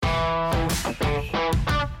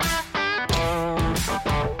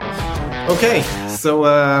Okay, so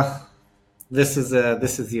this is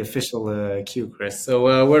the official cue, Chris.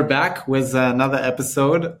 So we're back with another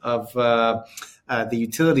episode of the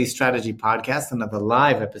Utility Strategy Podcast, another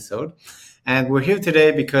live episode, and we're here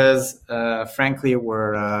today because, frankly,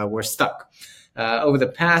 we're stuck. Over the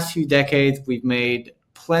past few decades, we've made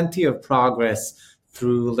plenty of progress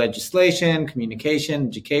through legislation, communication,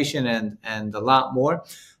 education, and a lot more.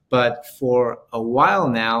 But for a while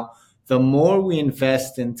now, the more we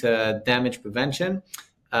invest into damage prevention,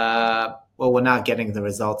 we're not getting the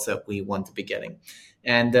results that we want to be getting,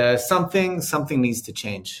 and something needs to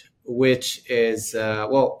change. Which is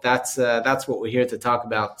that's what we're here to talk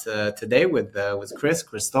about today with Chris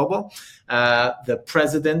Stovall, the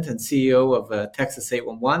president and CEO of Texas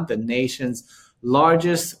 811, the nation's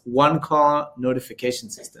largest one-call notification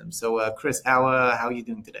system. So, Chris, how are you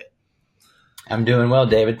doing today? I'm doing well,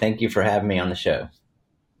 David. Thank you for having me on the show.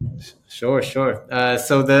 Sure.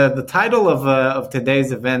 So the title of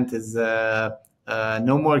today's event is No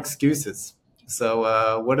More Excuses.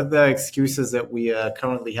 So what are the excuses that we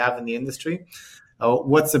currently have in the industry?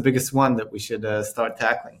 What's the biggest one that we should start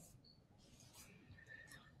tackling?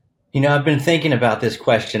 I've been thinking about this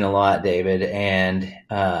question a lot, David, and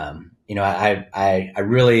I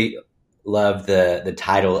really love the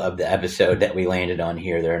title of the episode that we landed on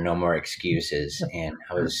here. There are no more excuses, and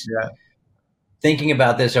I was thinking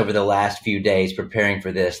about this over the last few days, preparing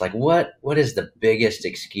for this. Like, what is the biggest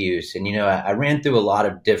excuse? And I ran through a lot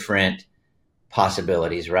of different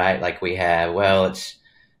possibilities, right? Like we have, it's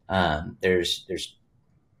there's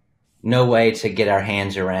no way to get our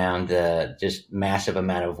hands around the just massive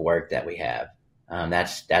amount of work that we have.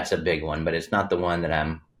 That's a big one, but it's not the one that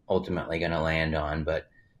I'm ultimately going to land on. But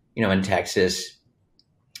in Texas,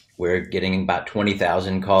 we're getting about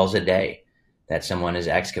 20,000 calls a day that someone is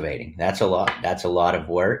excavating. That's a lot. That's a lot of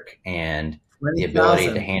work, and 20, the ability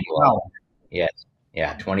 000. to handle Wow. it.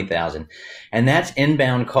 Yeah, 20,000. And that's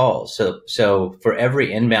inbound calls. So for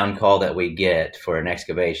every inbound call that we get for an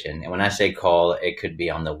excavation, and when I say call, it could be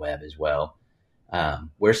on the web as well,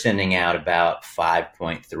 we're sending out about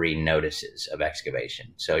 5.3 notices of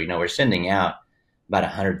excavation. So, we're sending out about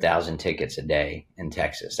 100,000 tickets a day in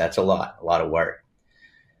Texas. That's a lot of work.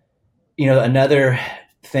 Another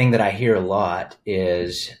thing that I hear a lot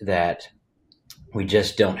is that we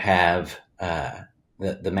just don't have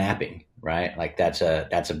the mapping. Right? Like that's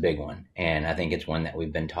a big one. And I think it's one that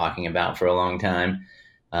we've been talking about for a long time.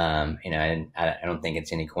 And I don't think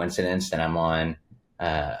it's any coincidence that I'm on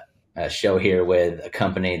a show here with a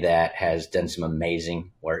company that has done some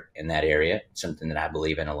amazing work in that area. It's something that I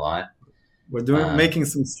believe in a lot. We're making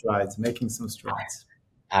some strides.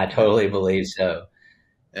 I totally believe so.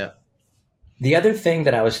 Yeah. The other thing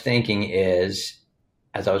that I was thinking is,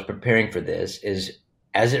 as I was preparing for this, is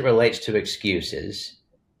as it relates to excuses,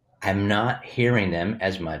 I'm not hearing them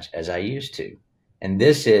as much as I used to. And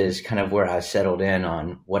this is kind of where I settled in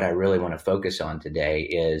on what I really want to focus on today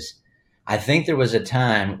is I think there was a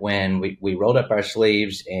time when we rolled up our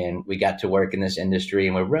sleeves and we got to work in this industry,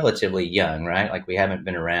 and we're relatively young, right? Like we haven't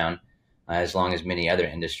been around as long as many other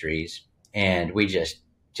industries. And we just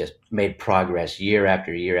made progress year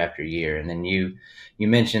after year after year. And then you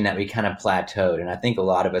mentioned that we kind of plateaued. And I think a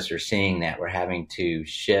lot of us are seeing that we're having to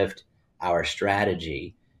shift our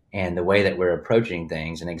strategy and the way that we're approaching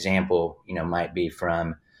things. An example, might be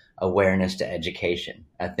from awareness to education.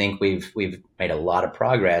 I think we've made a lot of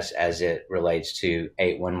progress as it relates to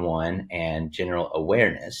 811 and general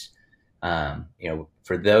awareness.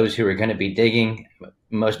 For those who are going to be digging,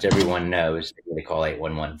 most everyone knows they need to call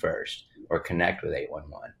 811 first or connect with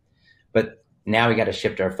 811. But now we got to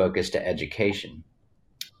shift our focus to education.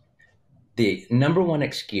 The number one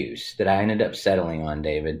excuse that I ended up settling on,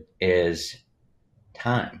 David, is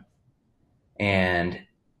time. And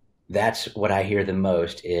that's what I hear the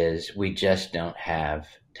most is we just don't have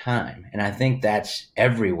time. And I think that's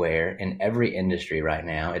everywhere in every industry right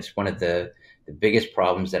now. It's one of the biggest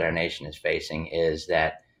problems that our nation is facing is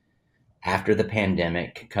that after the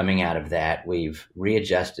pandemic, coming out of that, we've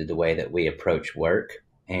readjusted the way that we approach work,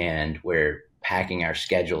 and we're packing our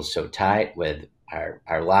schedules so tight with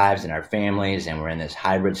our lives and our families, and we're in this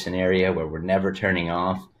hybrid scenario where we're never turning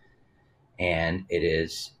off, and it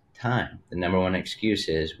is time. The number one excuse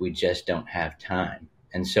is we just don't have time.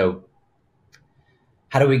 And so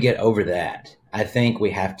how do we get over that? I think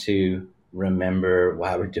we have to remember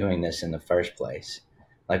why we're doing this in the first place.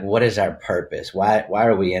 Like, what is our purpose? Why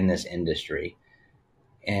are we in this industry?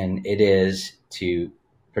 And it is to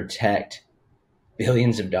protect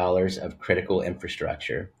billions of dollars of critical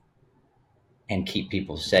infrastructure and keep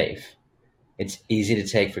people safe. It's easy to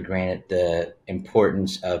take for granted the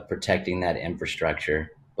importance of protecting that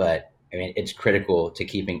infrastructure, but I mean, it's critical to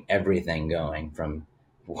keeping everything going, from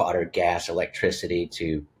water, gas, electricity,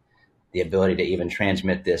 to the ability to even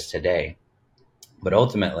transmit this today. But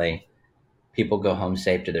ultimately, people go home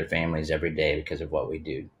safe to their families every day because of what we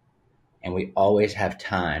do. And we always have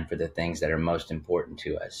time for the things that are most important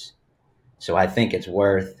to us. So I think it's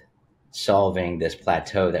worth solving this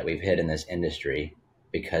plateau that we've hit in this industry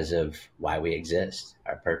because of why we exist,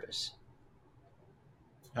 our purpose.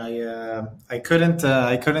 I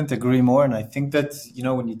couldn't agree more, and I think that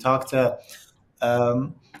when you talk to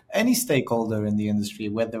um, any stakeholder in the industry,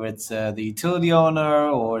 whether it's the utility owner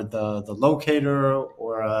or the locator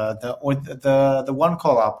or the one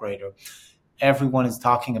call operator, everyone is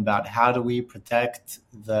talking about how do we protect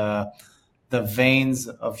the veins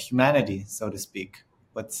of humanity, so to speak.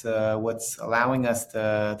 What's allowing us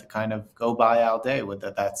to kind of go by our day,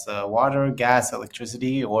 whether that's water, gas,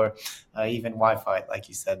 electricity, or even Wi-Fi, like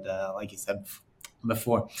you said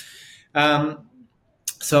before. Um,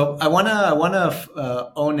 so I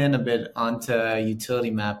wanna own in a bit onto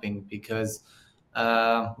utility mapping because,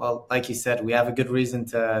 well, like you said, we have a good reason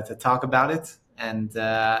to talk about it, and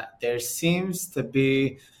there seems to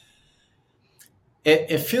be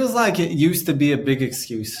it feels like it used to be a big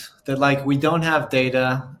excuse that like we don't have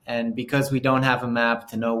data and because we don't have a map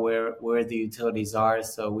to know where the utilities are,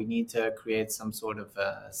 so we need to create some sort of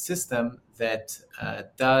system that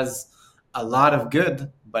does a lot of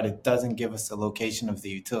good, but it doesn't give us a location of the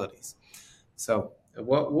utilities. So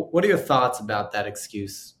what are your thoughts about that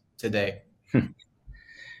excuse today?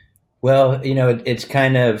 Well, it's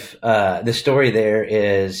kind of the story there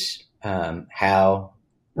is how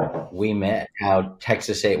we met, how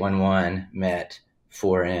Texas 811 met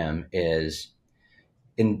 4M is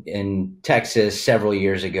in Texas several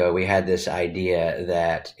years ago. We had this idea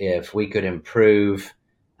that if we could improve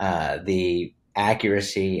the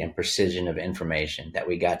accuracy and precision of information that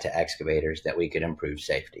we got to excavators, that we could improve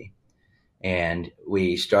safety. And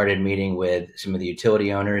we started meeting with some of the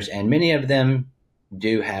utility owners, and many of them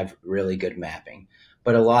do have really good mapping,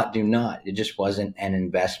 but a lot do not. It just wasn't an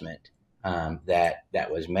investment that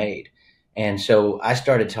was made. And so I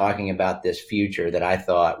started talking about this future that I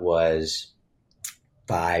thought was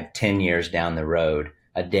 5, 10 years down the road,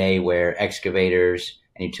 a day where excavators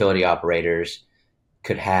and utility operators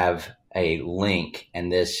could have a link,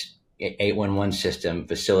 and this 811 system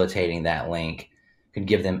facilitating that link could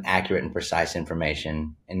give them accurate and precise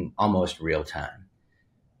information in almost real time.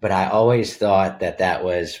 But I always thought that that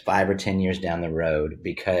was 5 or 10 years down the road,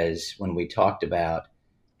 because when we talked about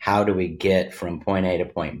how do we get from point A to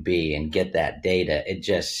point B and get that data, it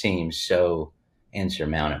just seems so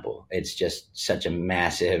insurmountable. It's just such a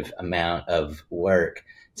massive amount of work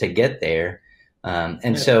to get there. And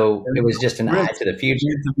Yeah. so it was just an eye Grids to the future.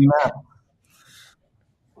 need to be mapped.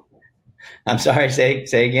 I'm sorry,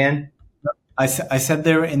 say again. I said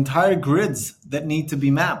there are entire grids that need to be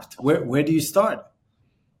mapped. Where do you start?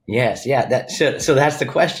 Yes, yeah. So that's the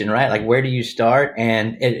question, right? Like, where do you start?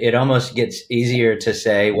 And it almost gets easier to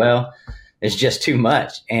say, well, it's just too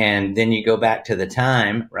much, and then you go back to the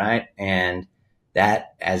time, right? And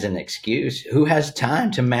that as an excuse. Who has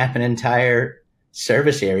time to map an entire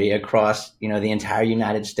service area across, the entire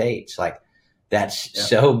United States? Like, that's Yeah.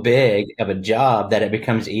 so big of a job that it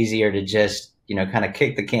becomes easier to just, kind of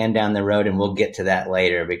kick the can down the road, and we'll get to that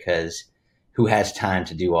later, because who has time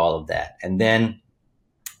to do all of that? And then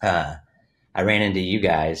uh, I ran into you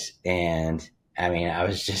guys, and I mean, I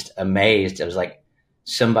was just amazed. I was like,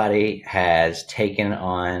 somebody has taken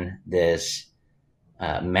on this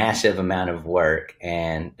massive amount of work,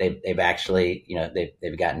 and they've actually,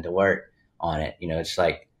 they've gotten to work on it. It's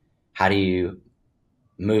like, how do you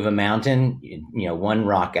move a mountain? One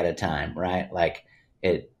rock at a time, right? Like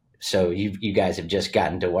it. So you guys have just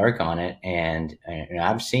gotten to work on it, and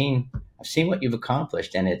I've seen what you've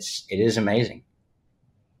accomplished, and it is amazing.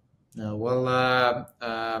 Well,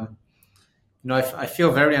 I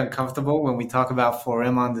feel very uncomfortable when we talk about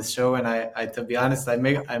 4M on this show, and to be honest, I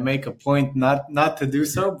make a point not to do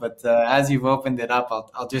so. But as you've opened it up,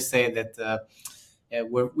 I'll just say that yeah,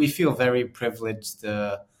 we feel very privileged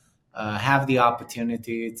to have the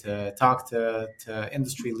opportunity to talk to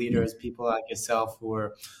industry leaders, people like yourself, who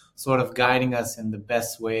are sort of guiding us in the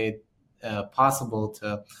best way possible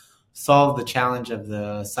to solve the challenge of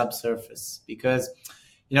the subsurface. Because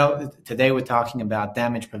today we're talking about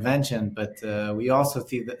damage prevention, but we also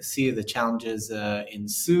see the challenges in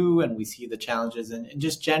SUE, and we see the challenges in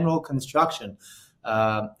just general construction.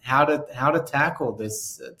 How to tackle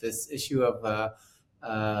this issue of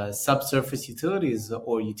subsurface utilities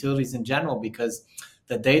or utilities in general, because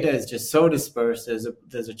the data is just so dispersed.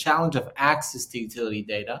 There's a challenge of access to utility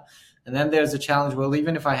data, and then there's a challenge. Well,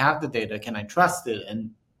 even if I have the data, can I trust it?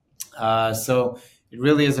 And so it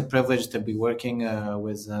really is a privilege to be working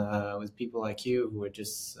with people like you who are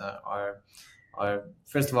just are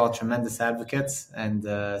first of all tremendous advocates, and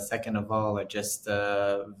second of all are just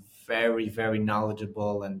very, very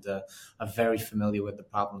knowledgeable and are very familiar with the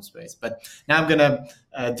problem space. But now I'm going to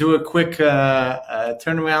do a quick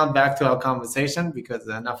turnaround back to our conversation, because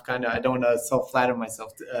enough I don't want to self-flatter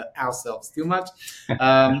ourselves too much.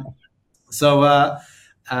 Some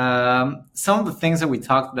of the things that we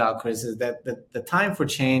talked about, Chris, is that the time for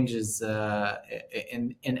change is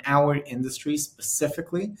in our industry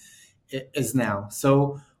specifically is now.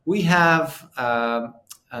 So we have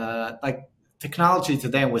like technology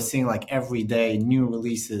today, and we're seeing like every day new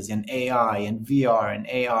releases in AI and VR and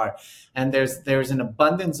AR, and there's an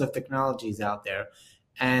abundance of technologies out there,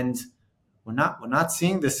 and we're not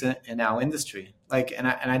seeing this in our industry. Like, and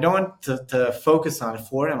I don't want to focus on it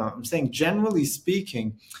for them. I'm saying, generally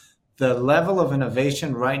speaking, the level of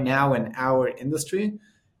innovation right now in our industry,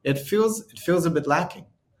 it feels a bit lacking.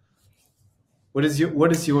 What is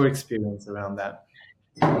your experience around that?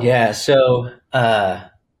 Yeah, so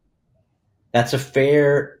that's a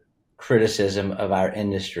fair criticism of our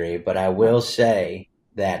industry, but I will say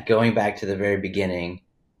that going back to the very beginning,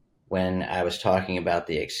 when I was talking about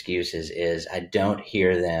the excuses, is I don't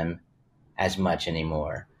hear them as much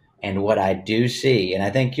anymore. And what I do see, and I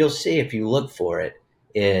think you'll see if you look for it,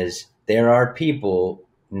 is there are people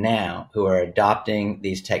now who are adopting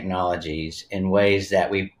these technologies in ways that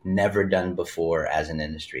we've never done before as an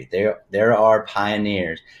industry. There are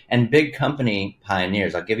pioneers and big company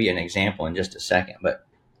pioneers. I'll give you an example in just a second, but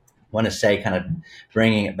I want to say, kind of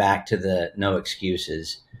bringing it back to the no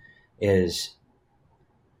excuses, is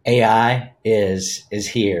AI is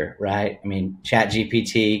here, right? I mean,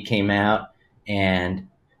 ChatGPT came out and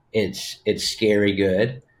it's scary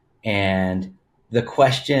good. And the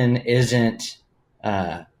question isn't,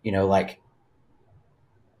 like,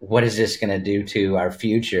 what is this going to do to our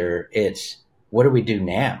future? It's, what do we do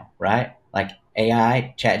now, right? Like,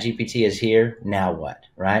 AI, ChatGPT is here, now what,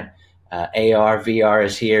 right? AR, VR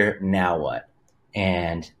is here, now what?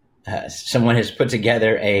 And someone has put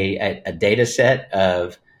together a data set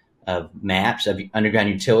of maps of underground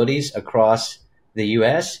utilities across the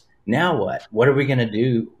U.S. Now what? What are we going to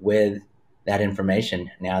do with that information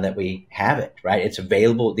now that we have it, right? It's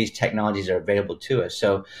available. These technologies are available to us.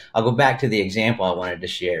 So I'll go back to the example I wanted to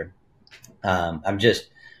share.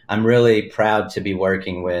 I'm really proud to be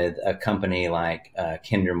working with a company like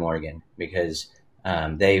Kinder Morgan, because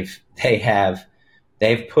they've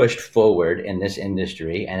pushed forward in this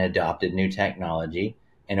industry and adopted new technology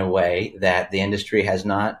in a way that the industry has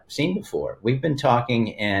not seen before. We've been talking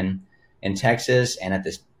in Texas and at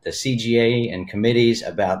the CGA and committees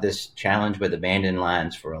about this challenge with abandoned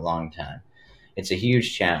lines for a long time. It's a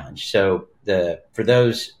huge challenge. So for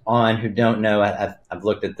those on who don't know, I've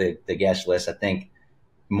looked at the guest list. I think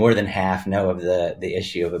more than half know of the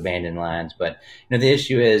issue of abandoned lines. But the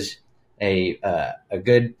issue is a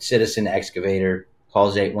good citizen excavator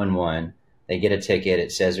calls 811. They get a ticket.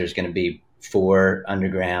 It says there's going to be 4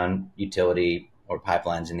 underground utility or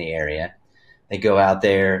pipelines in the area. They go out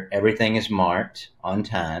there. Everything is marked on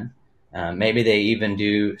time. Maybe they even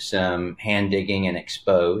do some hand digging and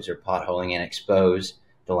expose, or potholing and expose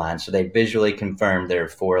the lines. So they visually confirm there are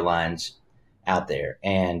 4 lines out there,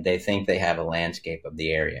 and they think they have a landscape of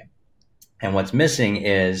the area. And what's missing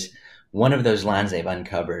is one of those lines they've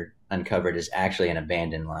uncovered is actually an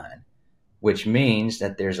abandoned line, which means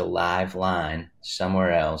that there's a live line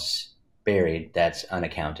somewhere else buried that's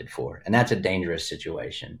unaccounted for. And that's a dangerous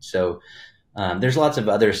situation. So there's lots of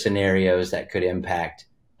other scenarios that could impact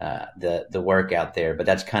the work out there, but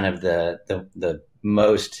that's kind of the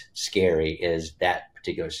most scary, is that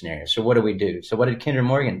particular scenario. So what do we do? So what did Kinder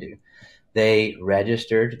Morgan do? They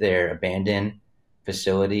registered their abandoned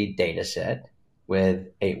facility data set with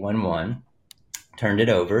 811, turned it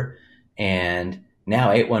over, and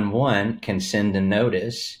now 811 can send a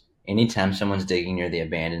notice anytime someone's digging near the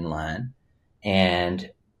abandoned line. And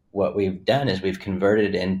what we've done is we've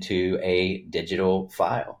converted it into a digital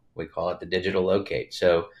file. We call it the digital locate.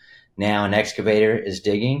 So now an excavator is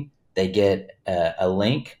digging, they get a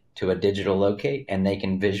link to a digital locate, and they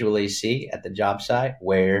can visually see at the job site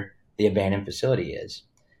where the abandoned facility is.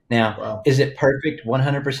 Now, wow. Is it perfect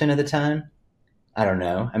 100% of the time? I don't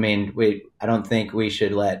know. I mean, I don't think we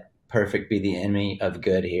should let perfect be the enemy of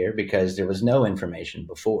good here, because there was no information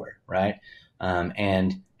before, right?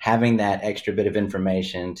 And having that extra bit of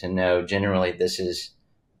information to know generally this is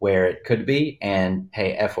where it could be. And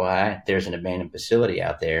hey, FYI, there's an abandoned facility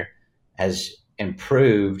out there, has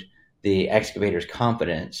improved the excavator's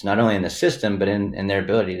confidence, not only in the system, but in their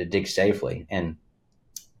ability to dig safely. And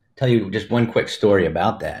tell you just one quick story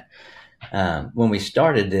about that. When we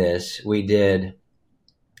started this, we did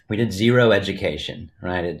zero education,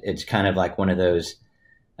 right? It's kind of like one of those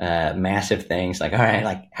massive things, like, all right,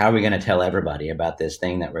 like, how are we going to tell everybody about this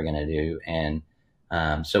thing that we're going to do? And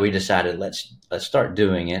so we decided, let's start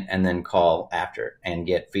doing it, and then call after and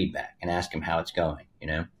get feedback and ask them how it's going.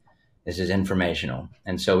 This is informational.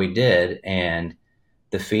 And so we did, and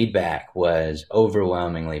the feedback was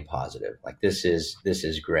overwhelmingly positive. Like, this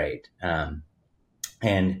is great.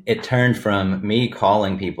 And it turned from me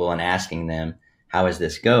calling people and asking them, how is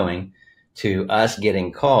this going, to us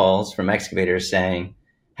getting calls from excavators saying,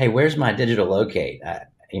 hey, where's my digital locate?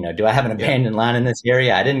 Do I have an abandoned line in this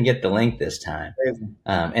area? I didn't get the link this time.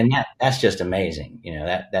 And that's just amazing.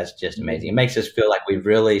 That's just amazing. It makes us feel like we've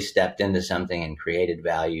really stepped into something and created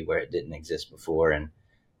value where it didn't exist before. And,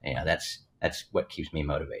 that's what keeps me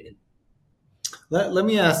motivated. Let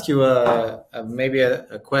me ask you maybe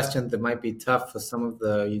a question that might be tough for some of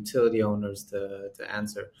the utility owners to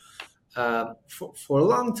answer. For a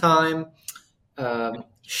long time,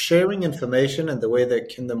 sharing information and the way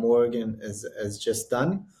that Kinder Morgan has just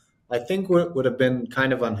done, I think would have been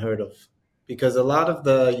kind of unheard of, because a lot of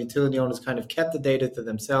the utility owners kind of kept the data to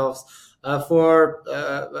themselves for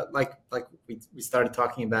we started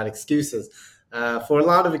talking about excuses. For a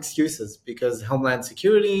lot of excuses, because Homeland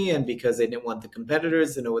Security and because they didn't want the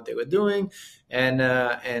competitors to know what they were doing, and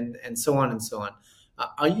so on and so on.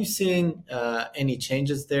 Are you seeing any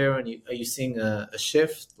changes there? And are you seeing a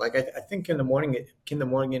shift? Like, I think Kinder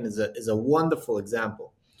Morgan is a wonderful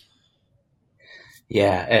example.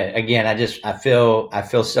 Yeah. Again, I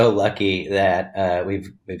feel so lucky that we've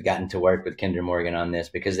gotten to work with Kinder Morgan on this,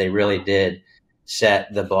 because they really did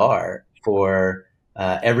set the bar for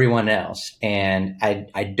everyone else. And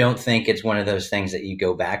I don't think it's one of those things that you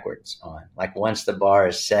go backwards on. Like, once the bar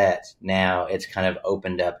is set, now it's kind of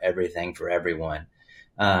opened up everything for everyone.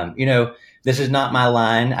 This is not my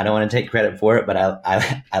line. I don't want to take credit for it, but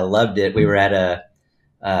I loved it. We were at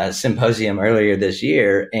a symposium earlier this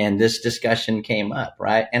year, and this discussion came up,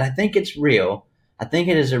 right? And I think it's real. I think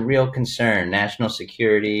it is a real concern. National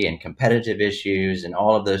security and competitive issues and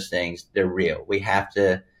all of those things, they're real. We have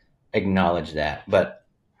to acknowledge that. But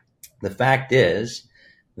the fact is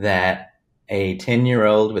that a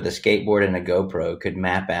 10-year-old with a skateboard and a GoPro could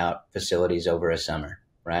map out facilities over a summer,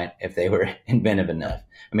 right? If they were inventive enough.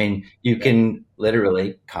 I mean, you can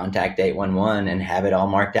literally contact 811 and have it all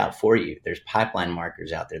marked out for you. There's pipeline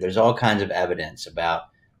markers out there. There's all kinds of evidence about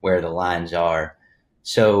where the lines are.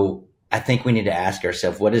 So I think we need to ask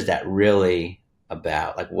ourselves, what is that really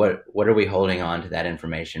about? Like, what are we holding on to that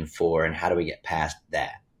information for, and how do we get past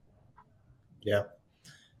that? Yeah.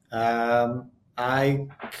 I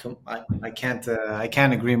can't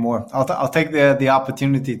agree more. I'll take the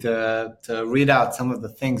opportunity to read out some of the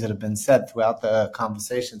things that have been said throughout the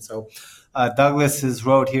conversation. So Douglas has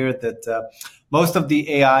wrote here that most of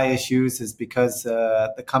the AI issues is because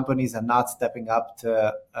the companies are not stepping up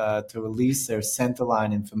to release their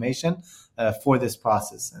centerline information for this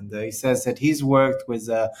process. And he says that he's worked with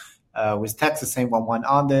Texas 811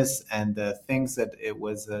 on this, and thinks that it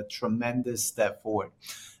was a tremendous step forward.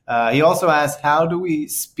 He also asked, how do we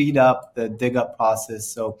speed up the dig up process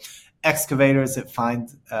so excavators that find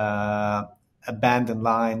abandoned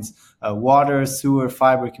lines, water, sewer,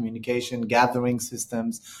 fiber communication, gathering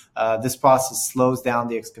systems, this process slows down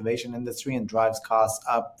the excavation industry and drives costs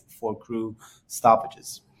up for crew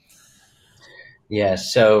stoppages?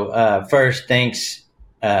 Yes. So first, thanks,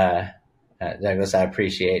 Douglas. I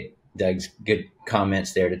appreciate Doug's good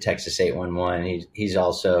comments there to Texas 811.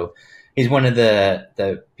 He's one of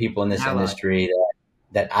the people in this industry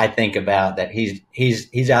that I think about, that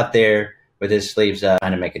he's out there with his sleeves up,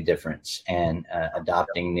 trying to make a difference and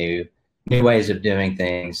adopting new ways of doing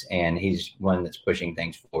things. And he's one that's pushing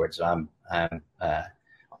things forward. So I'm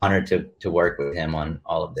honored to work with him on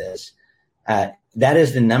all of this. That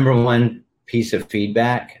is the number one piece of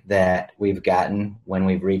feedback that we've gotten when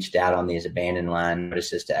we've reached out on these abandoned line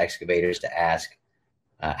notices to excavators to ask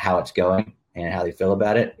how it's going and how they feel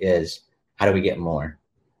about it, is, how do we get more?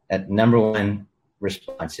 That number one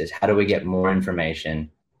response is, how do we get more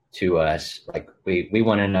information to us? Like, we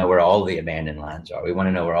want to know where all the abandoned lines are. We want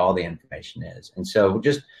to know where all the information is. And so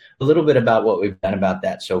just a little bit about what we've done about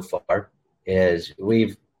that so far is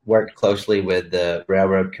we've worked closely with the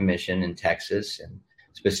Railroad Commission in Texas, and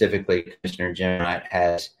specifically Commissioner Jim Wright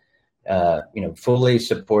has fully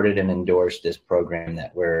supported and endorsed this program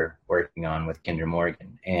that we're working on with Kinder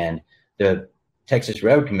Morgan. And the Texas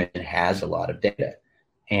Road Commission has a lot of data.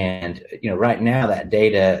 And, right now that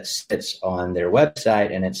data sits on their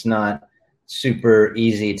website, and it's not super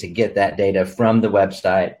easy to get that data from the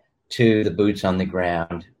website to the boots on the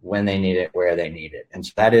ground when they need it, where they need it. And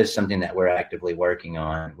so that is something that we're actively working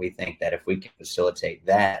on. We think that if we can facilitate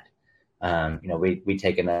that, we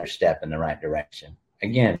take another step in the right direction.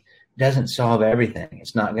 Again, it doesn't solve everything.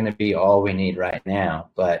 It's not going to be all we need right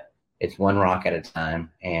now, but it's one rock at a time,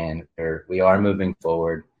 and we are moving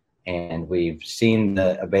forward, and we've seen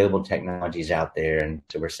the available technologies out there. And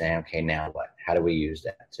so we're saying, okay, now what? How do we use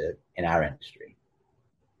that in our industry?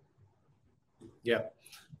 Yeah.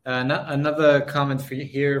 Another comment for you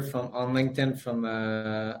here on LinkedIn from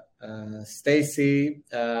Stacy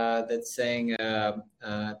that's saying,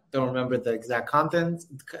 don't remember the exact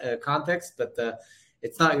context, but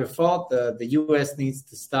it's not your fault. The U.S. needs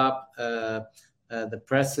to stop the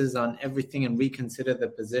presses on everything and reconsider the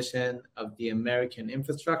position of the American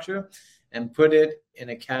infrastructure and put it in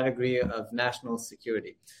a category of national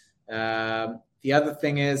security. The other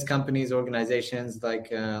thing is companies, organizations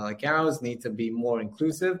like ours need to be more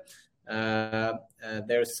inclusive. There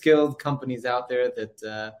are skilled companies out there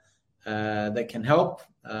that can help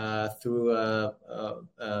through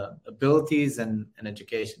abilities and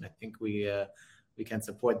education. I think we can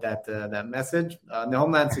support that message. The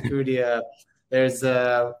Homeland Security, there's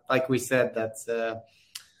like we said, that's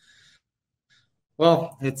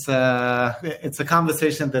it's a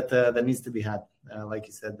conversation that needs to be had, like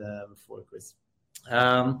you said before, Chris.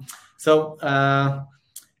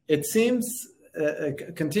 It seems,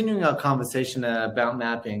 continuing our conversation about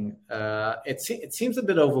mapping, it seems a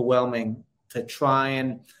bit overwhelming to try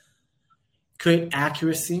and create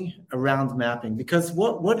accuracy around mapping, because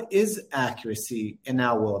what is accuracy in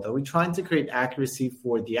our world? Are we trying to create accuracy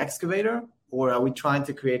for the excavator, or are we trying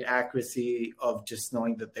to create accuracy of just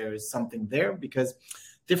knowing that there is something there? Because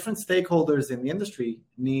different stakeholders in the industry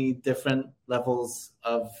need different levels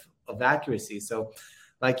of accuracy. So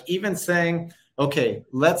like even saying, okay,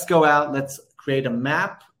 let's go out, let's create a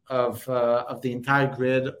map of the entire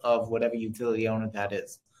grid of whatever utility owner that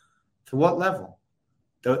is. To what level?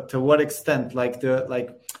 To what extent? Like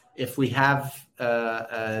if we have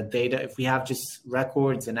data, if we have just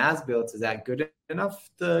records and as-built, is that good enough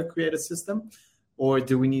to create a system? Or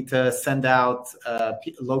do we need to send out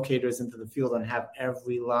locators into the field and have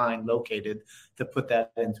every line located to put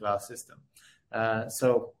that into our system?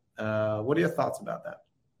 What are your thoughts about that?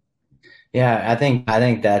 Yeah, I think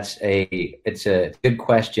it's a good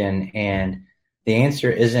question, and the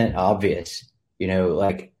answer isn't obvious.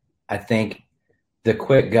 I think the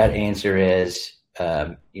quick gut answer is,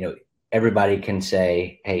 everybody can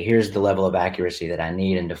say, hey, here's the level of accuracy that I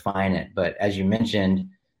need and define it. But as you mentioned,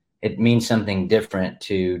 it means something different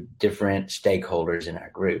to different stakeholders in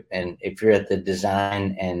our group. And if you're at the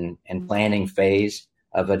design and planning phase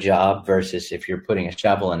of a job versus if you're putting a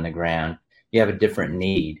shovel in the ground, you have a different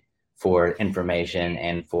need for information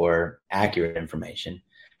and for accurate information.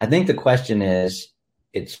 I think the question is,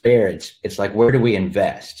 it's fair. It's like, where do we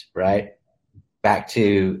invest, right? Back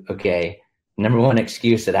to, okay, number one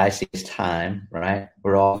excuse that I see is time, right?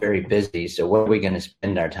 We're all very busy. So what are we going to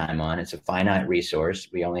spend our time on? It's a finite resource.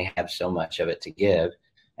 We only have so much of it to give.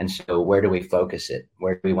 And so where do we focus it?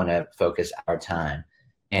 Where do we want to focus our time?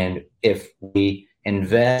 And if we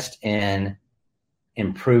invest in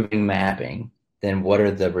improving mapping, then what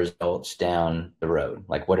are the results down the road?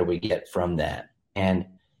 Like, what do we get from that? And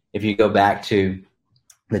if you go back to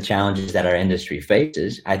the challenges that our industry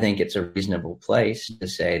faces, I think it's a reasonable place to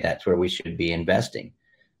say that's where we should be investing.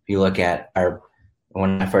 If you look at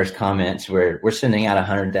one of my first comments, we're sending out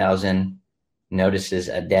 100,000 notices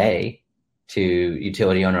a day to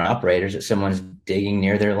utility owner operators that someone's digging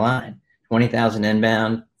near their line. 20,000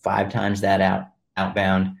 inbound, 5 times that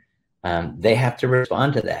outbound. They have to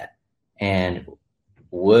respond to that. And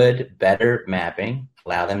would better mapping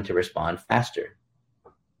allow them to respond faster?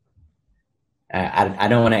 I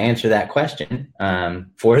don't want to answer that question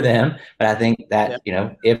for them, but I think that,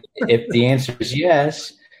 if the answer is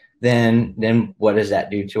yes, then what does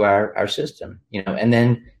that do to our system? And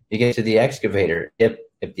then you get to the excavator. If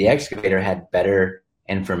the excavator had better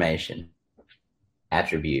information,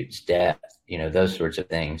 attributes, depth, those sorts of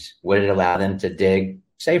things, would it allow them to dig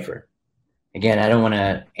safer? Again, I don't want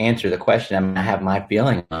to answer the question. I have my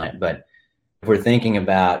feeling on it, but if we're thinking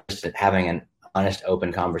about just having an honest,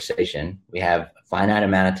 open conversation, we have a finite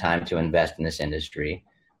amount of time to invest in this industry.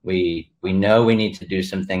 We know we need to do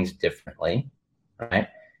some things differently, right?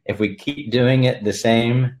 If we keep doing it the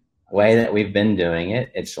same way that we've been doing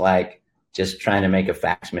it, it's like just trying to make a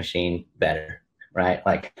fax machine better, right?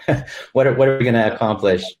 Like, what are we going to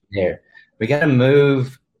accomplish here? We got to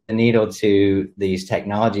move the needle to these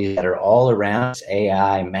technologies that are all around us,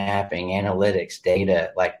 AI, mapping, analytics,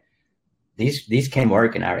 data. Like these can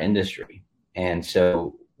work in our industry. And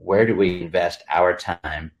so where do we invest our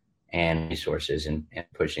time and resources in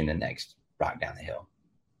pushing the next rock down the hill?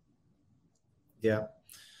 Yeah.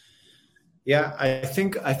 Yeah, I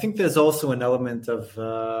think there's also an element of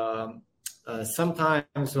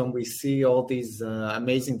sometimes when we see all these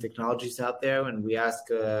amazing technologies out there, and we ask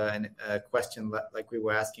a question like we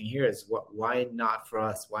were asking here, is why not for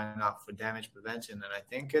us? Why not for damage prevention? And I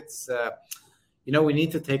think it's we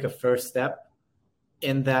need to take a first step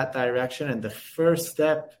in that direction, and the first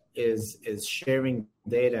step is sharing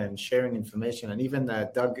data and sharing information. And even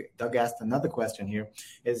Doug asked another question here: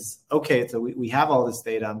 is okay, so we have all this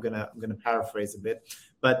data. I'm gonna paraphrase a bit,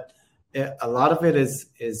 but a lot of it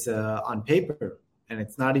is on paper, and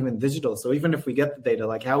it's not even digital. So even if we get the data,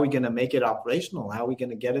 like how are we gonna make it operational? How are we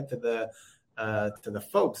gonna get it to the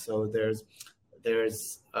folks? So there's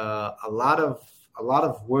a lot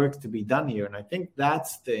of work to be done here, and I think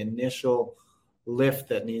that's the initial lift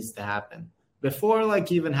that needs to happen before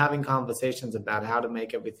like even having conversations about how to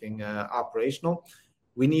make everything operational.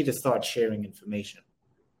 We need to start sharing information.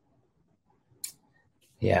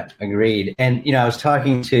 Yeah, agreed. And I was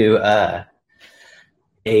talking to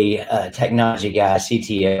a technology guy,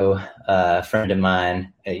 CTO, friend of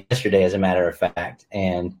mine yesterday, as a matter of fact.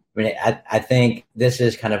 And I think this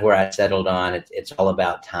is kind of where I settled on. It's all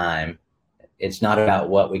about time. It's not about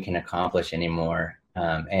what we can accomplish anymore.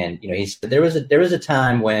 And he said there was a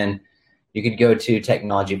time when you could go to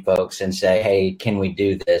technology folks and say, "Hey, can we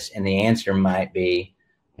do this?" And the answer might be,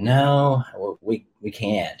 "No, we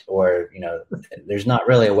can't," or there's not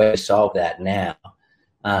really a way to solve that now.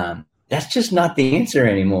 That's just not the answer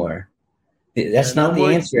anymore. That's not the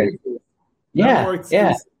answer. Yeah.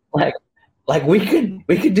 Like we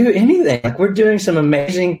could do anything. Like we're doing some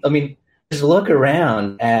amazing. I mean, just look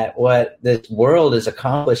around at what this world is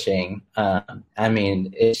accomplishing. I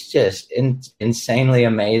mean, it's just insanely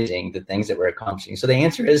amazing, the things that we're accomplishing. So the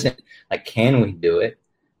answer isn't like, can we do it?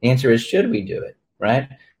 The answer is, should we do it? Right.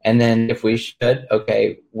 And then if we should,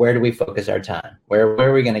 okay, where do we focus our time? Where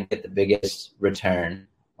are we going to get the biggest return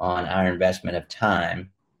on our investment of time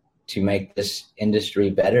to make this industry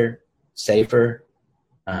better, safer,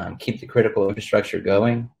 keep the critical infrastructure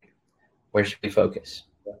going? Where should we focus?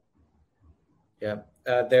 Yeah,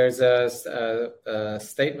 there's a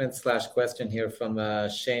statement / question here from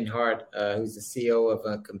Shane Hart, who's the CEO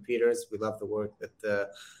of Computers. We love the work that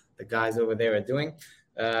the guys over there are doing.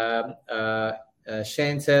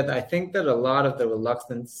 Shane said, "I think that a lot of the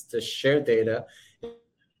reluctance to share data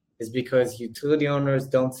is because utility owners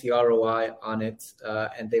don't see ROI on it,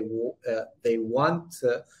 and they want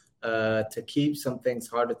to keep some things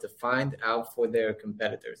harder to find out for their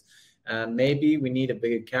competitors. Maybe we need a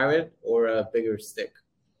bigger carrot or a bigger stick."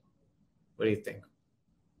 What do you think?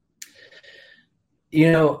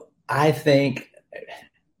 I think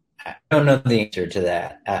I don't know the answer to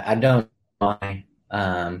that. I don't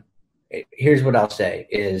know. Here's what I'll say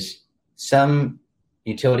is some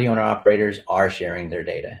utility owner operators are sharing their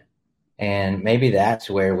data. And maybe that's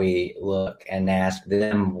where we look and ask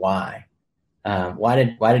them why. Why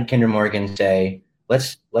did Kinder Morgan say,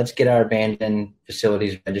 let's get our abandoned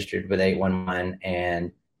facilities registered with 811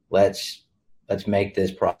 and let's make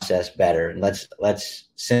this process better, and let's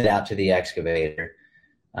send it out to the excavator.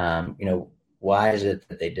 Why is it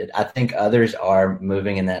that they did? I think others are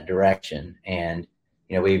moving in that direction, and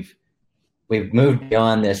we've moved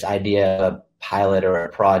beyond this idea of a pilot or a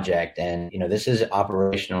project, and this is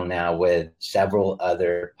operational now with several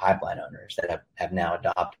other pipeline owners that have now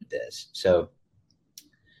adopted this. So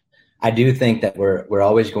I do think that we're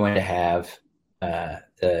always going to have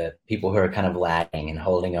the people who are kind of lagging and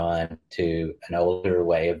holding on to an older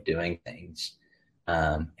way of doing things.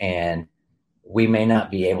 And we may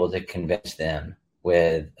not be able to convince them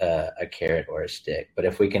with a carrot or a stick. But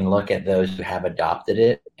if we can look at those who have adopted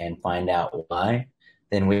it and find out why,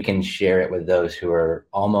 then we can share it with those who are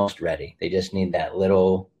almost ready. They just need that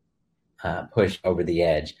little push over the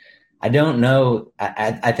edge. I don't know.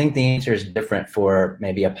 I think the answer is different for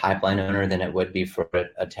maybe a pipeline owner than it would be for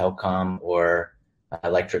a telecom or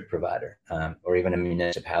electric provider, or even a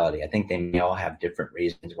municipality. I think they may all have different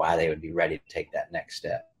reasons why they would be ready to take that next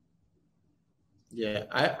step. Yeah,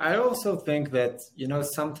 I also think that,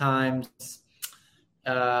 sometimes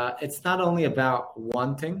it's not only about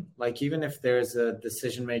wanting, like even if there's a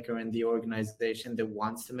decision maker in the organization that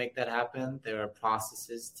wants to make that happen, there are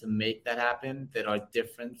processes to make that happen that are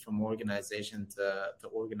different from organization to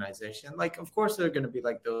organization. Like, of course, there are going to be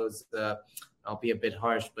like those, I'll be a bit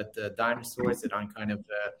harsh, but the dinosaurs that aren't kind of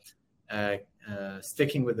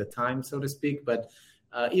sticking with the time, so to speak. But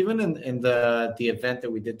even in the event that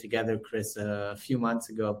we did together, Chris, a few months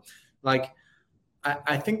ago, like,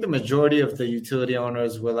 I think the majority of the utility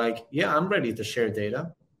owners were like, "Yeah, I'm ready to share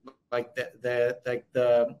data." Like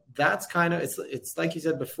that's kind of it's like you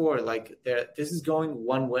said before. Like this is going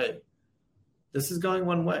one way. This is going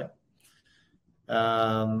one way.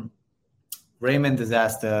 Raymond has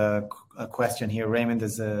asked a question here. Raymond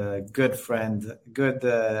is a good friend,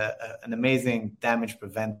 an amazing damage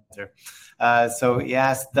preventer. So he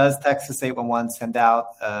asked, does Texas 811 send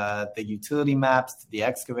out the utility maps to the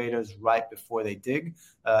excavators right before they dig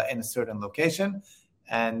in a certain location?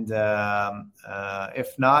 And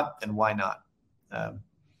if not, then why not?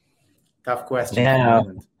 Tough question. Now,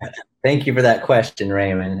 thank you for that question,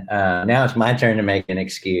 Raymond. Now it's my turn to make an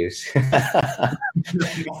excuse.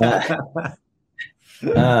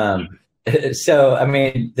 So, I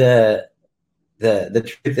mean, the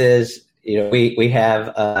truth is, we have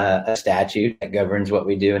a statute that governs what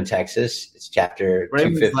we do in Texas. It's Chapter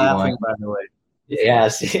 251. Laughing, by the way.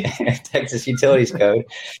 Yes, Texas Utilities Code,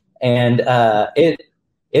 and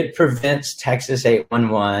it prevents Texas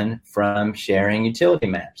 811 from sharing utility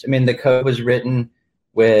maps. I mean, the code was written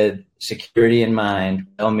with security in mind,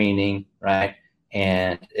 well-meaning, right?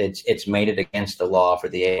 And it's made it against the law for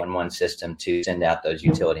the 811 system to send out those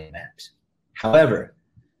utility maps. However,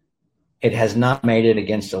 it has not made it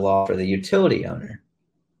against the law for the utility owner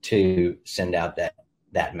to send out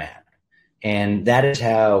that map. And that is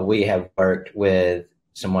how we have worked with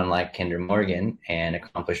someone like Kinder Morgan and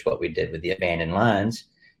accomplished what we did with the abandoned lines.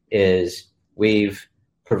 Is we've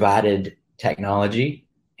provided technology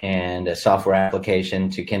and a software application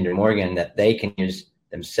to Kinder Morgan that they can use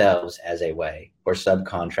themselves as a way, or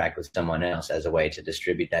subcontract with someone else as a way to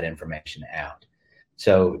distribute that information out.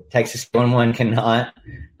 So Texas 811 cannot,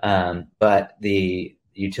 but the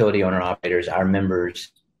utility owner operators, our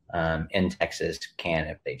members in Texas, can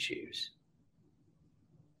if they choose,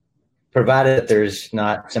 provided that there's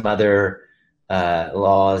not some other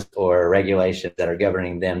laws or regulations that are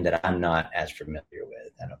governing them that I'm not as familiar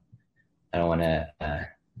with. I don't want to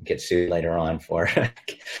get sued later on for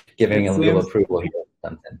giving a little approval here or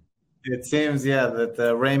something. It seems, yeah,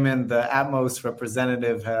 that Raymond, the Atmos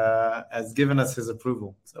representative, has given us his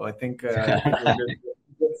approval. So I think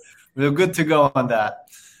we're good to go on that.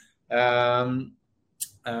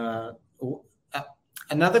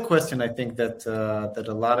 Another question I think that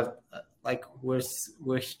a lot of like we're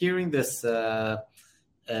hearing this more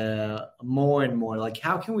and more. Like,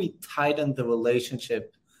 how can we tighten the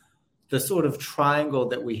relationship, the sort of triangle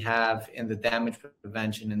that we have in the damage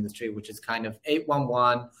prevention industry, which is kind of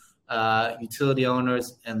 811, utility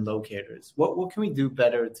owners, and locators? What can we do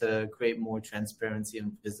better to create more transparency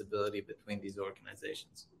and visibility between these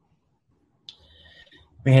organizations?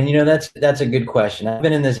 Man, that's a good question. I've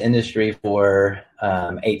been in this industry for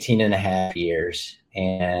 18 and a half years,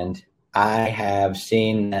 and I have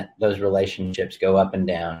seen those relationships go up and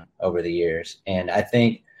down over the years. And I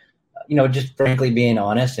think, just frankly being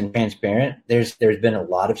honest and transparent, there's been a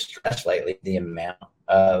lot of stress lately, the amount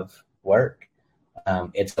of work.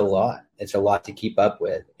 It's a lot. It's a lot to keep up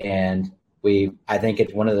with. And I think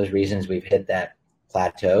it's one of those reasons we've hit that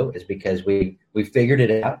plateau is because we figured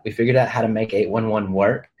it out. We figured out how to make 811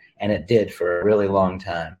 work, and it did for a really long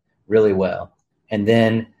time, really well. And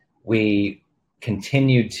then we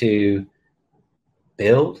continued to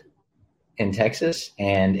build in Texas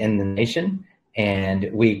and in the nation. And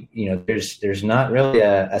there's not really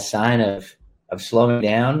a sign of slowing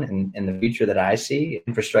down in the future that I see.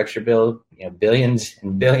 Infrastructure bill, billions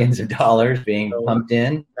and billions of dollars being pumped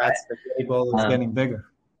in. That's the table is getting bigger.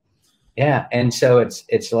 Yeah. And so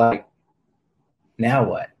it's like, now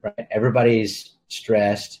what, right? Everybody's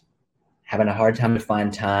stressed, having a hard time to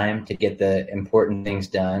find time to get the important things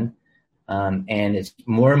done. And it's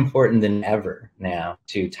more important than ever now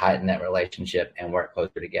to tighten that relationship and work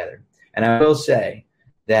closer together. And I will say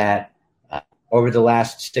that over the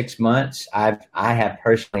last 6 months, I have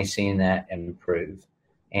personally seen that improve.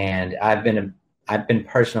 And I've been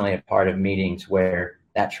personally a part of meetings where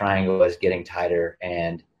that triangle is getting tighter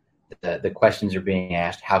and the questions are being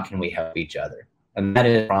asked, how can we help each other? And that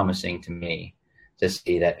is promising to me to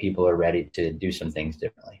see that people are ready to do some things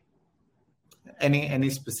differently. Any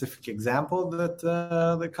specific example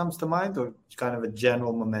that comes to mind, or kind of a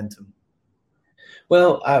general momentum?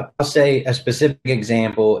 Well, I'll say a specific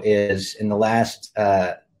example is in the last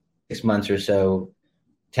 6 months or so,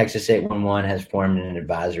 Texas 811 has formed an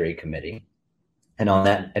advisory committee. And on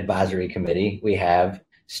that advisory committee, we have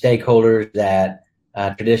stakeholders that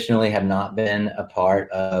traditionally have not been a part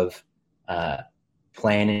of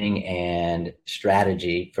planning and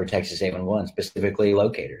strategy for Texas 811, specifically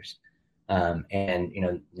locators.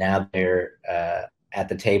 And now they're at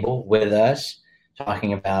the table with us,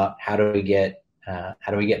 talking about how do we get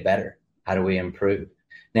better, how do we improve.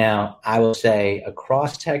 Now, I will say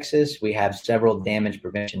across Texas, we have several damage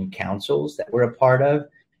prevention councils that we're a part of.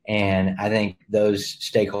 And I think those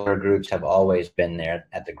stakeholder groups have always been there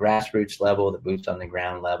at the grassroots level, the boots on the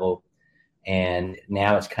ground level. And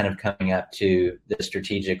now it's kind of coming up to the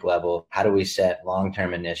strategic level. How do we set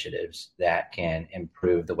long-term initiatives that can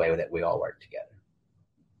improve the way that we all work together?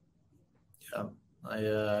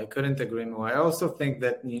 Yeah, I couldn't agree more. I also think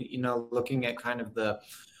that, looking at kind of the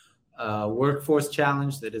workforce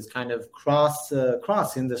challenge that is kind of cross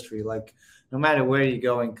industry, like no matter where you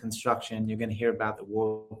go in construction, you're going to hear about the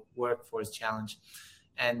workforce challenge.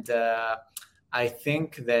 And I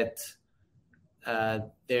think that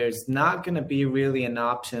there's not going to be really an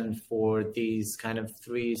option for these kind of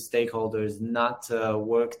three stakeholders not to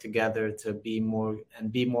work together to be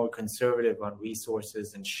more conservative on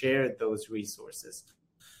resources and share those resources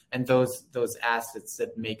and those assets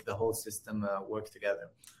that make the whole system work together.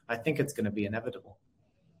 I think it's going to be inevitable.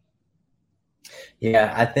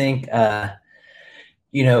 Yeah, I think,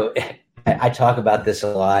 I talk about this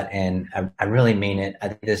a lot, and I really mean it. I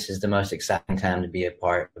think this is the most exciting time to be a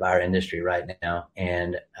part of our industry right now.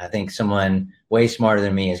 And I think someone way smarter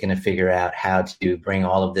than me is going to figure out how to bring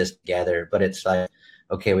all of this together. But it's like,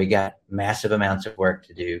 okay, we got massive amounts of work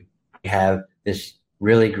to do. We have this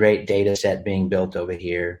really great data set being built over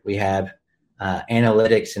here. We have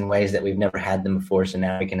analytics in ways that we've never had them before. So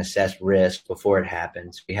now we can assess risk before it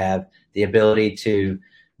happens. We have the ability to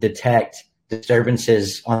detect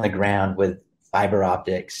disturbances on the ground with fiber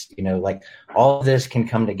optics. Like all of this can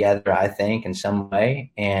come together, I think, in some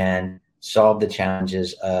way and solve the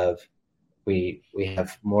challenges of we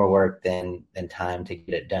have more work than time to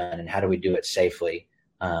get it done, and how do we do it safely?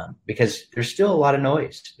 Because there's still a lot of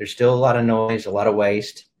noise. There's still a lot of noise, a lot of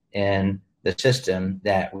waste in the system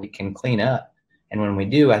that we can clean up. And when we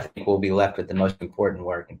do, I think we'll be left with the most important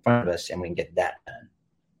work in front of us, and we can get that done.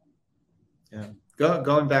 Yeah.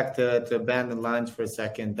 Going back to abandoned lines for a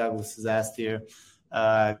second, Douglas has asked here,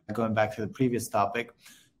 going back to the previous topic,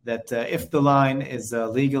 that if the line is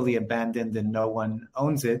legally abandoned and no one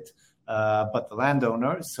owns it, but the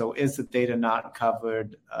landowner, so is the data not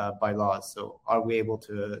covered by laws? So are we able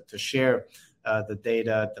to share the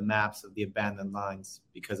data, the maps of the abandoned lines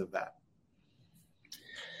because of that?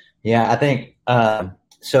 Yeah, I think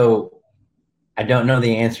so. I don't know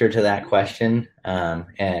the answer to that question, and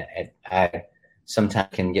I sometimes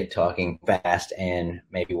can get talking fast and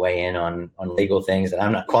maybe weigh in on legal things that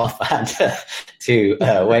I'm not qualified to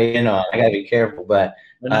weigh in on. I got to be careful, but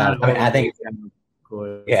I think,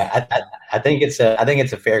 I think it's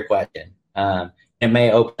a fair question. It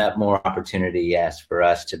may open up more opportunity, yes, for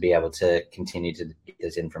us to be able to continue to get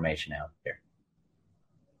this information out there.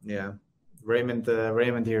 Yeah, Raymond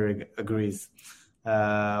here agrees.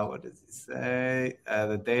 What does he say?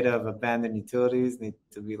 The data of abandoned utilities need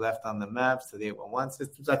to be left on the maps to the 811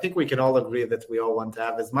 systems. I think we can all agree that we all want to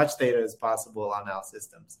have as much data as possible on our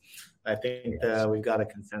systems. I think we've got a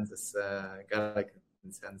consensus.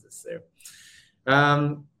 There.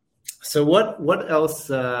 So what else?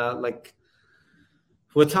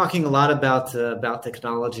 We're talking a lot about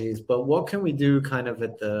technologies, but what can we do kind of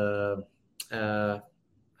at the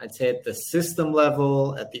I'd say at the system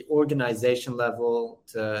level, at the organization level,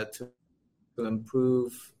 to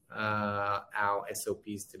improve our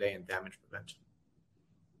SOPs today in damage prevention?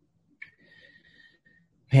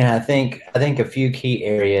 Man, I think a few key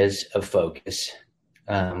areas of focus.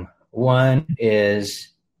 One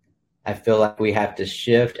is I feel like we have to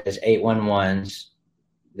shift as 811s,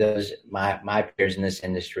 those my peers in this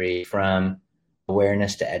industry, from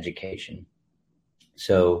awareness to education.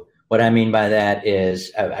 So what I mean by that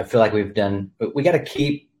is I feel like we got to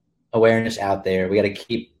keep awareness out there. We got to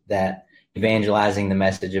keep that evangelizing the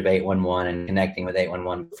message of 811 and connecting with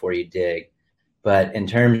 811 before you dig. But in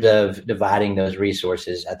terms of dividing those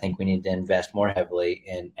resources, I think we need to invest more heavily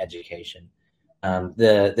in education.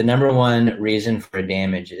 The number one reason for a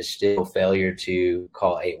damage is still failure to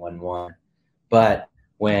call 811. But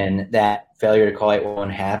when that failure to call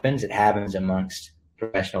 811 happens, it happens amongst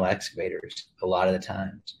professional excavators a lot of the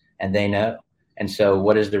times. And they know. And so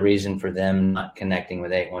what is the reason for them not connecting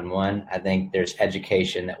with 811? I think there's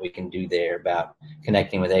education that we can do there about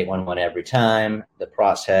connecting with 811 every time, the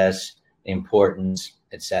process, the importance,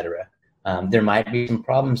 etc. There might be some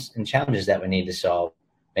problems and challenges that we need to solve.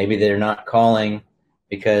 Maybe they're not calling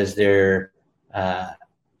because they're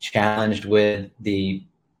challenged with the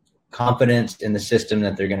confidence in the system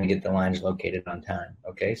that they're going to get the lines located on time.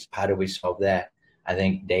 Okay, so how do we solve that? I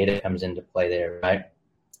think data comes into play there, right?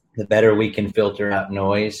 The better we can filter out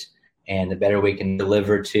noise and the better we can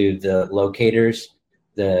deliver to the locators,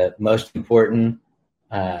 the most important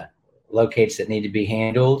locates that need to be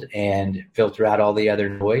handled and filter out all the other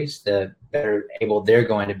noise, the better able they're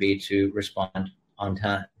going to be to respond on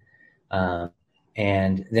time.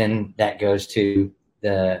 And then that goes to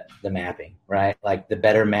the mapping, right? Like the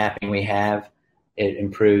better mapping we have, it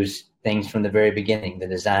improves things from the very beginning, the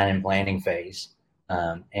design and planning phase.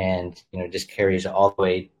 And, just carries all the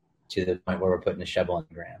way to the point where we're putting the shovel in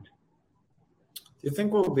the ground. Do you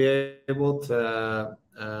think we'll be able to,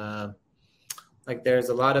 there's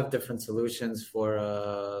a lot of different solutions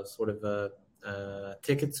for sort of a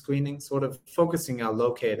ticket screening, sort of focusing our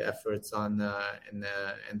locate efforts on in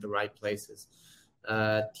the right places.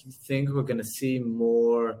 Do you think we're going to see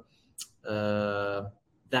more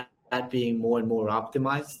that being more and more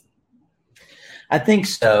optimized? I think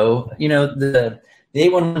so. The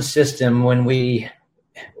 811 system,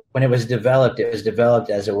 when it was developed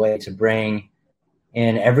as a way to bring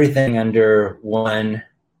in everything under one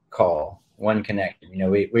call, one connection.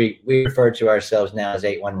 We refer to ourselves now as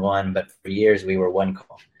 811, but for years we were one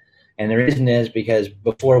call. And the reason is because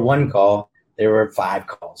before one call, there were 5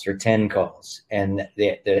 calls or 10 calls. And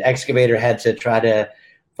the excavator had to try to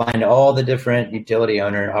find all the different utility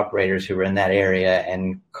owner operators who were in that area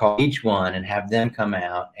and call each one and have them come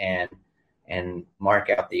out and mark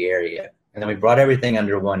out the area. And then we brought everything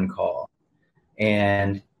under one call.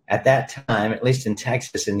 And at that time, at least in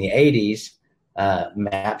Texas in the 80s,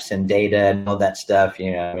 maps and data and all that stuff,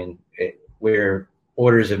 we're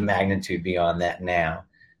orders of magnitude beyond that now.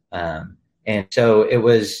 And so it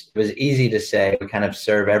was easy to say we kind of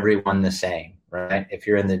serve everyone the same, right? If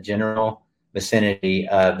you're in the general vicinity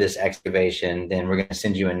of this excavation, then we're going to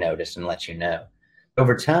send you a notice and let you know.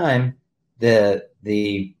 Over time,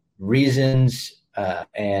 the reasons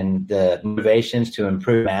and the motivations to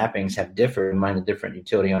improve mappings have differed among the different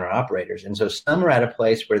utility owner operators. And so some are at a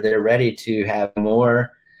place where they're ready to have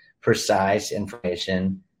more precise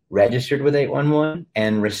information registered with 811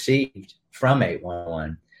 and received from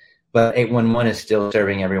 811. But 811 is still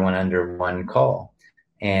serving everyone under one call.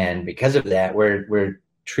 And because of that, we're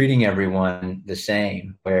treating everyone the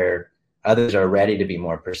same, where others are ready to be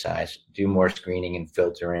more precise, do more screening and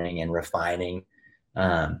filtering and refining.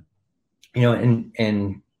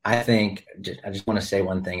 And I think I just want to say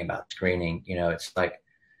one thing about screening. It's like,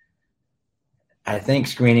 I think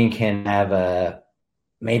screening can have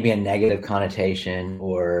maybe a negative connotation,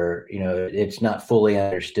 or, it's not fully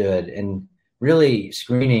understood. And really,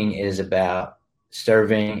 screening is about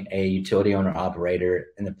serving a utility owner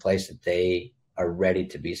operator in the place that they are ready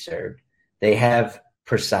to be served. They have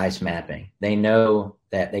precise mapping. They know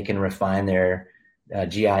that they can refine their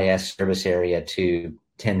GIS service area to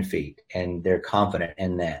 10 feet, and they're confident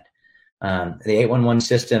in that. The 811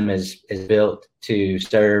 system is built to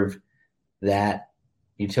serve that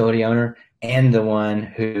utility owner and the one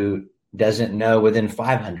who doesn't know within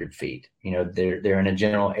 500 feet. They're in a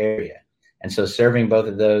general area. And so serving both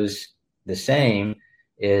of those the same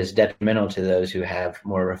is detrimental to those who have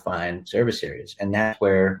more refined service areas. And that's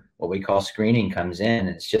where what we call screening comes in.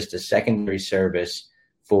 It's just a secondary service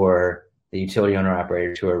for the utility owner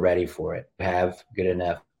operators who are ready for it, who have good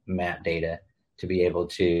enough map data to be able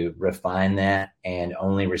to refine that and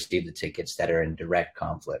only receive the tickets that are in direct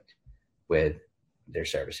conflict with their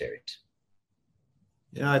service areas.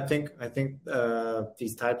 I think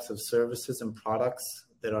these types of services and products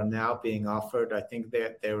that are now being offered, I think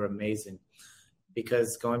they're amazing.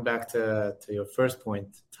 Because going back to your first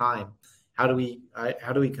point, time, how do we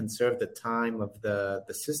conserve the time of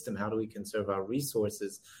the system? How do we conserve our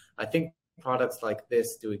resources? I think products like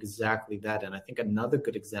this do exactly that. And I think another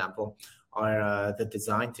good example are the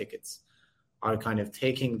design tickets, are kind of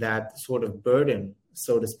taking that sort of burden,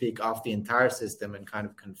 so to speak, off the entire system and kind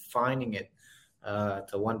of confining it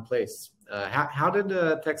to one place. How did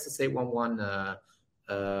Texas 811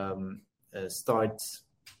 start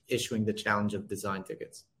issuing the challenge of design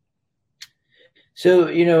tickets? So,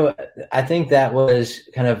 I think that was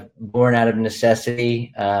kind of born out of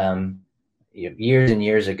necessity. Years and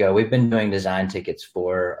years ago, we've been doing design tickets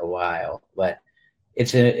for a while, but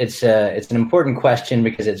it's an important question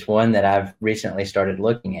because it's one that I've recently started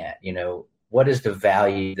looking at. what is the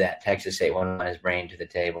value that Texas 811 is bringing to the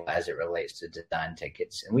table as it relates to design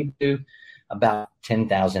tickets? And we do about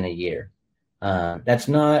 10,000 a year. That's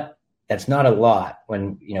not a lot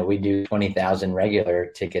when we do 20,000 regular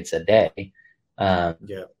tickets a day.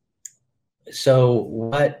 Yeah. So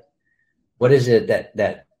what is it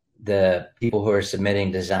that the people who are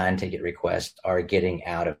submitting design ticket requests are getting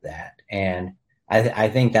out of that? And I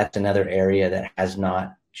think that's another area that has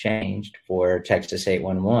not changed for Texas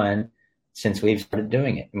 811 since we've started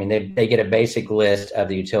doing it. I mean, they get a basic list of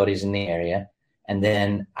the utilities in the area. And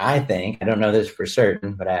then I don't know this for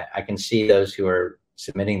certain, but I can see those who are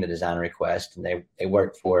submitting the design request, and they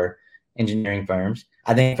work for engineering firms.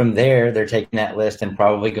 I think from there, they're taking that list and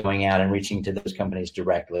probably going out and reaching to those companies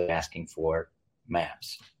directly, asking for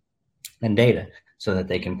maps and data so that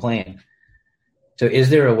they can plan. So is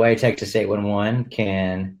there a way Texas 811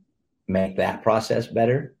 can make that process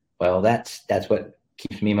better? Well, that's what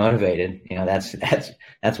keeps me motivated.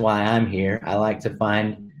 That's why I'm here. I like to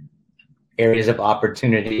find areas of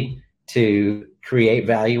opportunity to create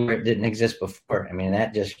value where it didn't exist before. I mean,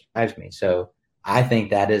 that just drives me. So I think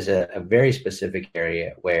that is a very specific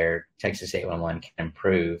area where Texas 811 can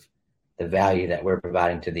improve the value that we're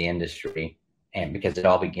providing to the industry, and because it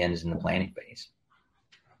all begins in the planning phase.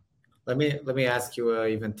 Let me ask you an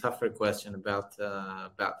even tougher question about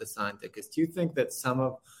design tickets. Do you think that some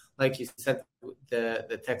of, like you said,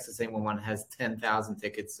 the Texas 811 has 10,000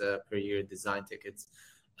 tickets per year, design tickets?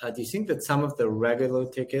 Do you think that some of the regular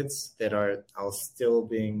tickets that are still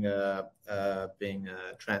being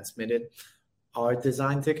transmitted are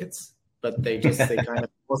design tickets, but they kind of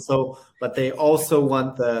also, but they also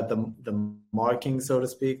want the marking, so to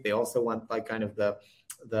speak. They also want like kind of the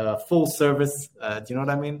full service. Do you know what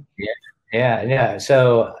I mean? Yeah.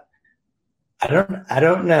 So I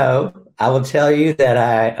don't know. I will tell you that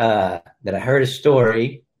I heard a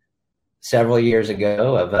story several years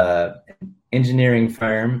ago of an engineering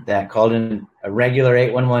firm that called in a regular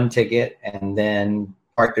 811 ticket and then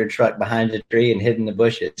parked their truck behind a tree and hid in the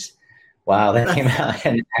bushes while they came out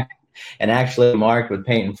and actually marked with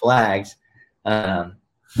paint and flags,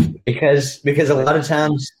 because a lot of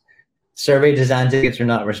times survey design tickets are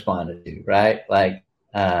not responded to, right? Like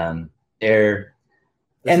they're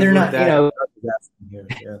not,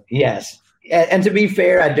 yes. And to be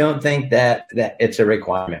fair, I don't think that it's a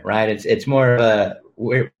requirement, right? It's more of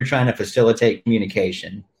we're trying to facilitate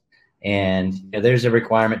communication, and there's a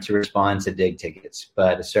requirement to respond to dig tickets,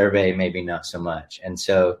 but a survey maybe not so much. And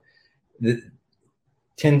so the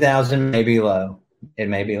 10,000 may be low. It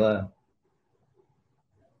may be low.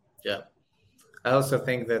 Yeah. I also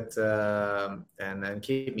think that, and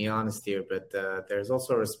keep me honest here, but there's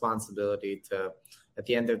also a responsibility to, at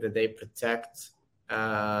the end of the day, protect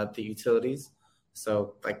the utilities.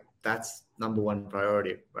 So like that's number one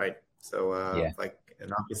priority, right? So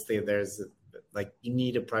and obviously there's like you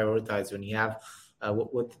need to prioritize when you have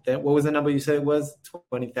what was the number you said it was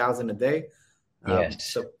 20,000 a day?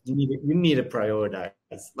 Yes. So you need to prioritize.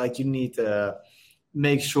 Like you need to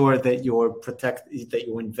make sure that you're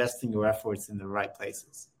investing your efforts in the right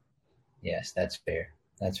places. Yes, that's fair.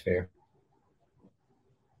 That's fair.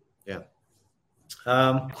 Yeah.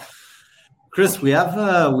 Chris, we have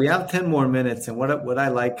 10 more minutes, and what I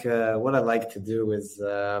like to do is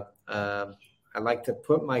I like to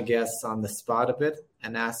put my guests on the spot a bit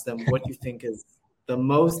and ask them what you think is the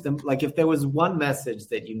most, like if there was one message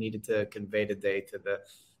that you needed to convey today to the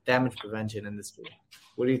damage prevention industry,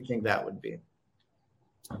 what do you think that would be?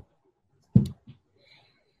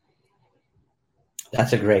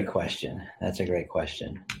 That's a great question.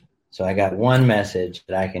 So I got one message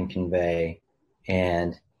that I can convey,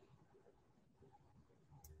 and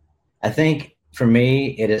I think for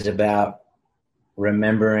me, it is about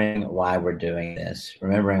remembering why we're doing this,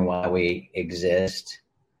 remembering why we exist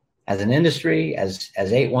as an industry, as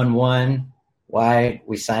 811, why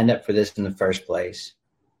we signed up for this in the first place.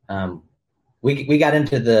 We got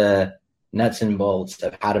into the nuts and bolts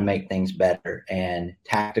of how to make things better and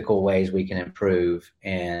tactical ways we can improve.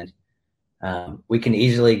 And we can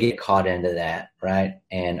easily get caught into that, right?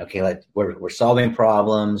 And okay, we're solving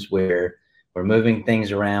problems, we're moving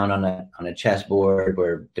things around on a chessboard,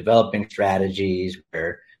 we're developing strategies,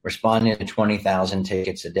 we're responding to 20,000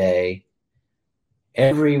 tickets a day.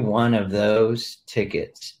 Every one of those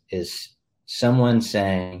tickets is someone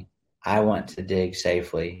saying, I want to dig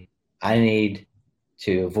safely. I need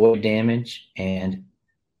to avoid damage, and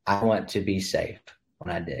I want to be safe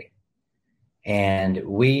when I dig. And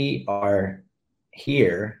we are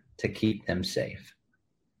here to keep them safe,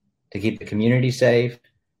 to keep the community safe,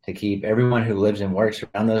 to keep everyone who lives and works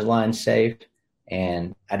around those lines safe.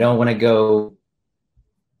 And I don't want to go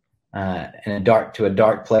in a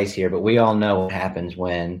dark place here, but we all know what happens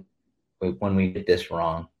when we get this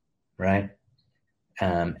wrong, right?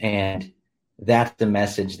 And that's the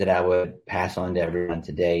message that I would pass on to everyone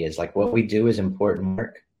today is like what we do is important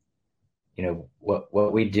work. You know,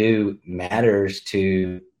 what we do matters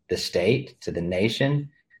to the state, to the nation,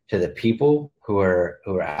 to the people who are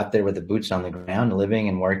out there with the boots on the ground, living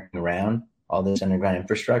and working around all this underground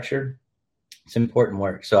infrastructure. It's important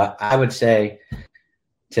work. So I would say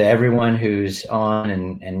to everyone who's on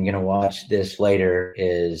and going to watch this later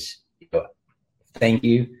is, thank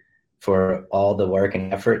you for all the work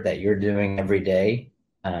and effort that you're doing every day.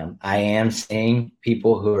 I am seeing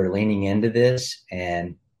people who are leaning into this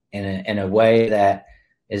and in a way that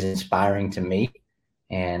is inspiring to me.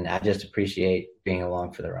 And I just appreciate being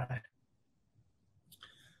along for the ride.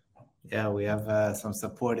 Yeah, we have some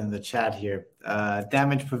support in the chat here.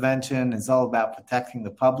 Damage prevention is all about protecting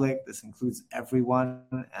the public. This includes everyone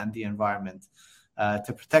and the environment.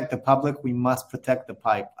 To protect the public, we must protect the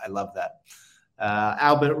pipe. I love that.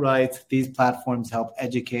 Albert writes, these platforms help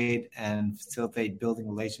educate and facilitate building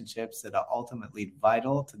relationships that are ultimately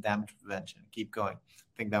vital to damage prevention. Keep going.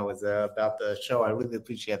 I think that was about the show. I really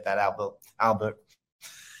appreciate that, Albert.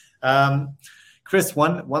 Chris,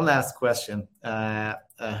 one last question.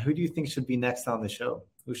 Who do you think should be next on the show?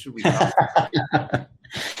 Who should we talk to?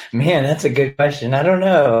 Man, that's a good question. I don't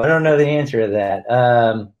know. I don't know the answer to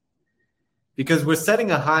that. Because we're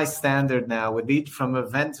setting a high standard now. From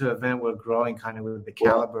event to event, we're growing kind of with the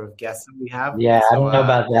caliber of guests that we have. Yeah, so, I don't know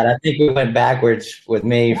about that. I think we went backwards with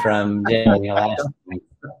me from last week.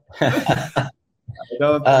 I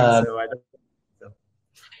don't think so.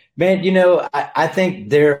 Man, I think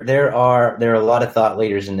there are a lot of thought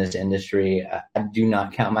leaders in this industry. I do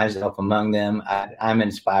not count myself among them. I'm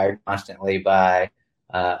inspired constantly by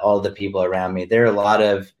all the people around me. There are a lot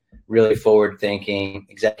of really forward-thinking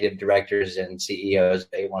executive directors and CEOs of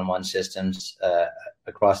 811 systems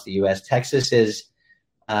across the U.S. Texas is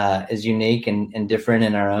unique and different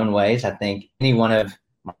in our own ways. I think any one of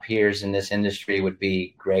my peers in this industry would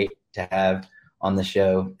be great to have on the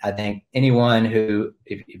show. I think anyone who,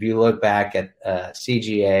 if you look back at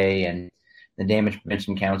CGA and the damage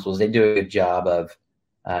prevention councils, they do a good job of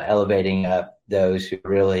elevating up those who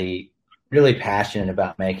really, really passionate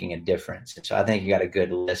about making a difference. And so I think you got a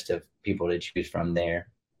good list of people to choose from there.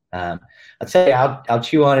 I'll tell you, I'll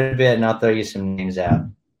chew on it a bit and I'll throw you some names out.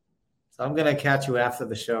 So I'm going to catch you after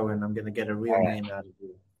the show and I'm going to get a real name out of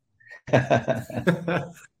you.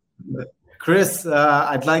 Chris,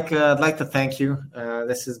 I'd like to thank you.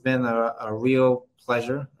 This has been a real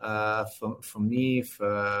pleasure for me,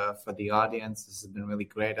 for the audience. This has been really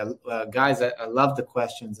great, guys. I love the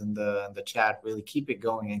questions in the chat. Really keep it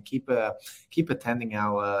going and keep attending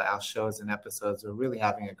our shows and episodes. We're really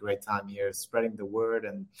having a great time here, spreading the word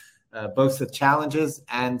and both the challenges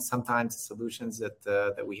and sometimes the solutions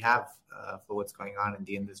that we have for what's going on in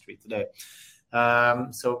the industry today.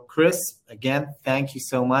 So Chris, again, thank you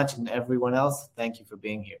so much. And everyone else, thank you for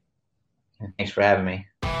being here. Thanks for having me.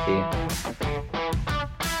 See you.